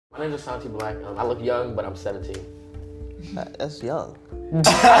name's Asante Black. I look young, but I'm 17. That's young.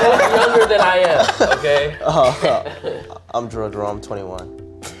 I look younger than I am, okay? I'm Gerard, I'm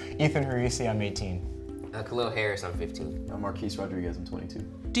 21. Ethan Harisi, I'm 18. Khalil Harris, I'm 15. I'm Marquise Rodriguez, I'm 22.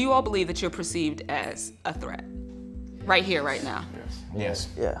 Do you all believe that you're perceived as a threat? Right here, right now? Yes.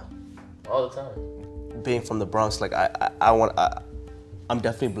 Yeah. All the time. Being from the Bronx, like I'm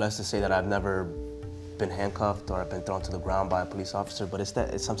definitely blessed to say that I've never been handcuffed or I've been thrown to the ground by a police officer, but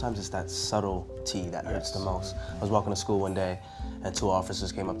sometimes it's that subtlety that hurts the most. I was walking to school one day and 2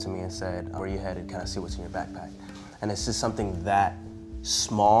 officers came up to me and said, "Where are you headed? Can I see what's in your backpack?" And it's just something that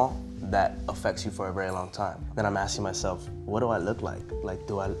small that affects you for a very long time. Then I'm asking myself, what do I look like? Like,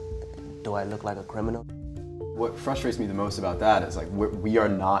 do I look like a criminal? What frustrates me the most about that is like we are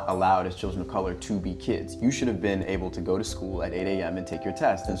not allowed as children of color to be kids. You should have been able to go to school at 8 a.m. and take your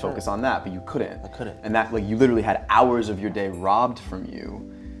test and focus on that, but you couldn't. I couldn't. And that, like, you literally had hours of your day robbed from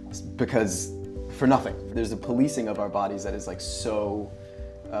you because, for nothing. There's a policing of our bodies that is like so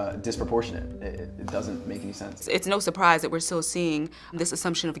disproportionate. It doesn't make any sense. It's no surprise that we're still seeing this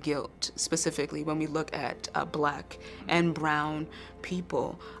assumption of guilt, specifically when we look at Black and brown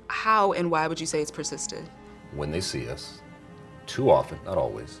people. How and why would you say it's persisted? When they see us, too often, not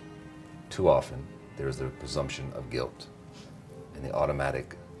always, too often, there's the presumption of guilt and the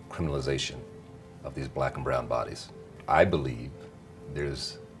automatic criminalization of these Black and brown bodies. I believe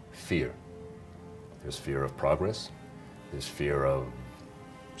there's fear. There's fear of progress. There's fear of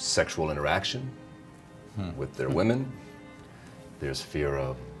sexual interaction with their women. There's fear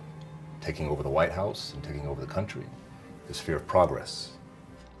of taking over the White House and taking over the country. There's fear of progress.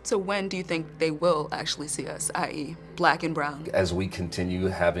 So when do you think they will actually see us, i.e. Black and brown? As we continue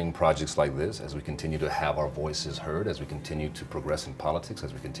having projects like this, as we continue to have our voices heard, as we continue to progress in politics,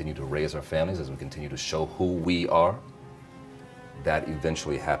 as we continue to raise our families, as we continue to show who we are, that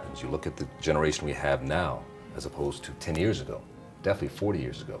eventually happens. You look at the generation we have now, as opposed to 10 years ago, definitely 40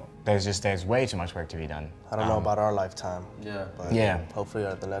 years ago. There's way too much work to be done. I don't know about our lifetime. Yeah. But Yeah. hopefully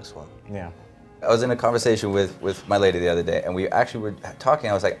the next one. Yeah. I was in a conversation with my lady the other day, and we actually were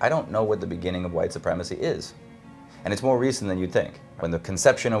talking. I was like, I don't know what the beginning of white supremacy is. And it's more recent than you'd think. When the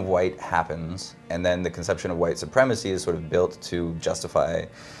conception of white happens, and then the conception of white supremacy is sort of built to justify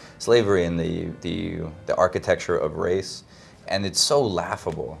slavery and the architecture of race. And it's so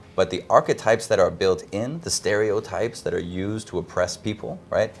laughable. But the archetypes that are built in, the stereotypes that are used to oppress people,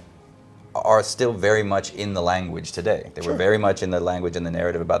 right, are still very much in the language today. They were very much in the language and the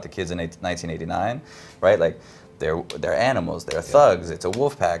narrative about the kids in 1989, right? Like, they're animals, they're thugs, it's a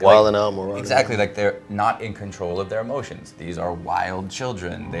wolf pack. Wild like, and Elmo running. Exactly, like they're not in control of their emotions. These are wild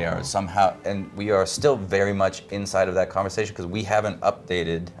children. They are somehow, and we are still very much inside of that conversation because we haven't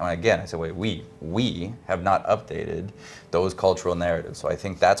updated, and again, I say wait, we have not updated those cultural narratives. So I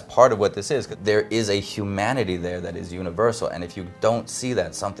think that's part of what this is. There is a humanity there that is universal, and if you don't see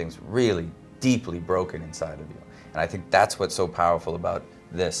that, something's really deeply broken inside of you. And I think that's what's so powerful about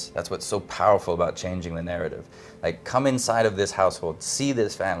this. That's what's so powerful about changing the narrative. Like, come inside of this household, see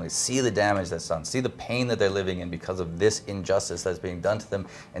this family, see the damage that's done, see the pain that they're living in because of this injustice that's being done to them,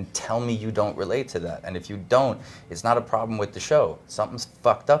 and tell me you don't relate to that. And if you don't, it's not a problem with the show. Something's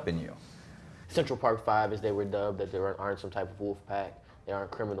fucked up in you. Central Park 5, as they were dubbed, that they aren't some type of wolf pack. They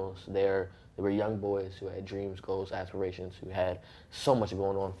aren't criminals. They were young boys who had dreams, goals, aspirations, who had so much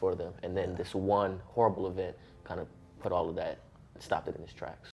going on for them. And then this one horrible event kind of put all of that, stopped it in its tracks.